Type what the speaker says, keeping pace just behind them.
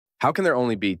How can there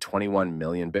only be 21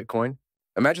 million Bitcoin?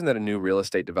 Imagine that a new real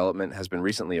estate development has been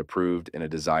recently approved in a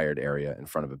desired area in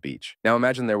front of a beach. Now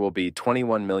imagine there will be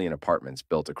 21 million apartments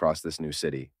built across this new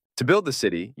city. To build the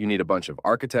city, you need a bunch of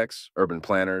architects, urban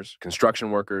planners, construction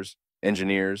workers,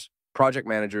 engineers, project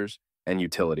managers, and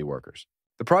utility workers.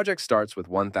 The project starts with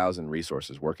 1,000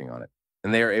 resources working on it,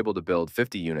 and they are able to build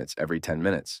 50 units every 10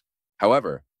 minutes.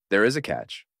 However, there is a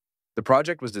catch. The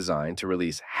project was designed to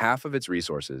release half of its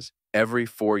resources every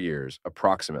 4 years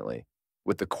approximately,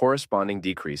 with the corresponding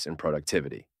decrease in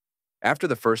productivity. After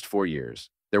the first 4 years,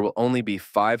 there will only be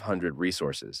 500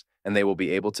 resources, and they will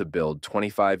be able to build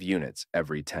 25 units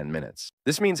every 10 minutes.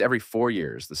 This means every 4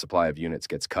 years, the supply of units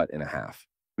gets cut in half,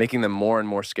 making them more and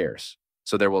more scarce,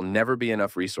 so there will never be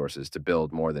enough resources to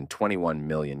build more than 21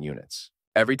 million units.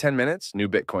 Every 10 minutes, new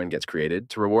Bitcoin gets created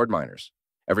to reward miners.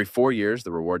 Every 4 years,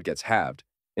 the reward gets halved,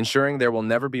 ensuring there will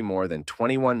never be more than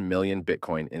 21 million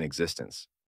Bitcoin in existence.